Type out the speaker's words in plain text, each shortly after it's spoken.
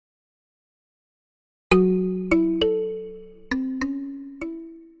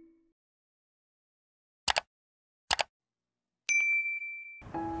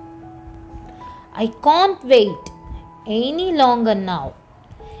I can't wait any longer now.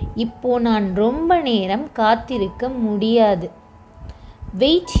 இப்போ நான் ரொம்ப நேரம் காத்திருக்க முடியாது.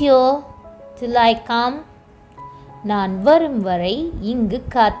 Wait here till I come. நான் வரும் வரை இங்கு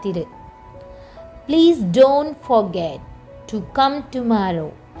காத்திரு. Please don't forget to come tomorrow.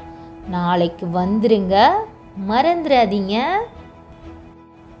 நாளைக்கு வந்துருங்க, மறந்துடாதீங்க.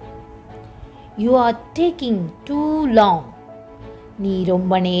 You are taking too long. நீ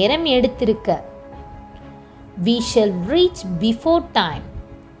ரொம்ப நேரம் எடுத்திருக்க. We shall reach before time.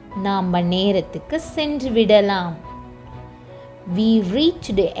 நாம் நேரத்துக்கு சென்று விடலாம். We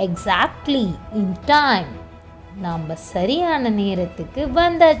reached exactly in time. நாம் சரியான நேரத்துக்கு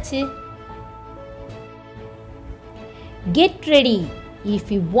வந்தாச்சு. Get ready if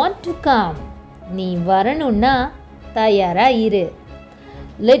you want to come. நீ வரணும்னா தயாரா இரு.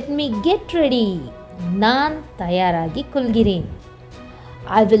 Let me get ready. நான் தயாராகிக் கொள்கிறேன்.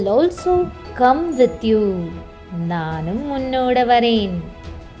 I will also come with you. நானும் உன்னோட வரேன்.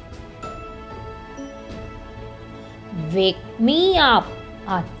 Wake me up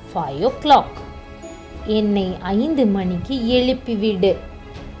at 5 o'clock. என்னை 5 மணிக்கு எழுப்பிவிடு.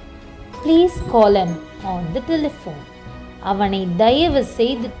 Please call him on the telephone. அவனை தயவு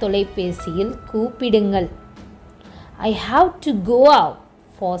செய்து தொலைபேசியில் கூப்பிடுங்கள். I have to go out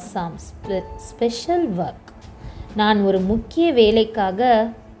for some special work. நான் ஒரு முக்கிய வேலைக்காக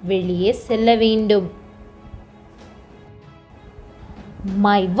வெளியே செல்ல வேண்டும்.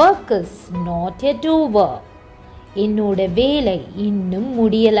 My work is not yet over. என்னோட வேலை இன்னும்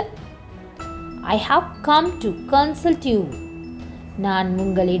முடியல. I have come to consult you. நான்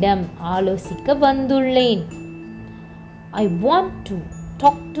உங்களிடம் ஆலோசிக்க வந்துள்ளேன். I want to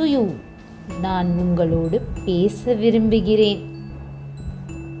talk to you. நான் உங்களோடு பேச விரும்புகிறேன்.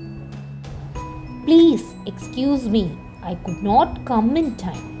 Please excuse me. I could not come in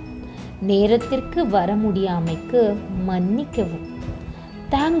time. நேரத்திற்கு வர முடியாமைக்கு மன்னிக்கவும்.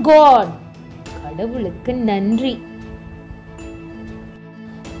 Thank God. கடவுளுக்கு நன்றி.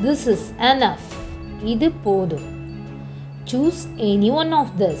 This is enough. இது போதும். Choose any one of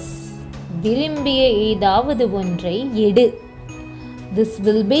this. விரும்பிய ஏதாவது ஒன்றை எடு. This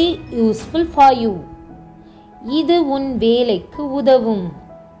will be useful for you. இது உன் வேலைக்கு உதவும்.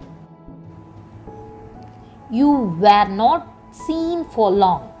 You were not seen for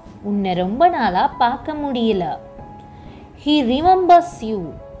long. உன்னை ரொம்ப நாளா பார்க்க முடியல. He remembers you.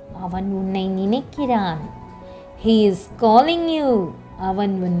 அவன் உன்னை நினைக்கிறான். He is calling you.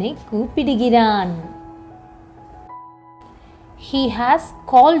 அவன் உன்னை கூப்பிடுகிறான். He has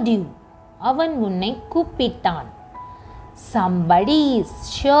called you. அவன் உன்னை கூப்பிட்டான். Somebody is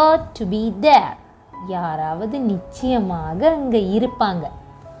sure to be there. யாராவது நிச்சயமாக அங்க இருப்பாங்க.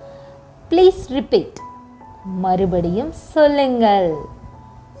 Please repeat. மறுபடியும் சொல்லுங்கள்.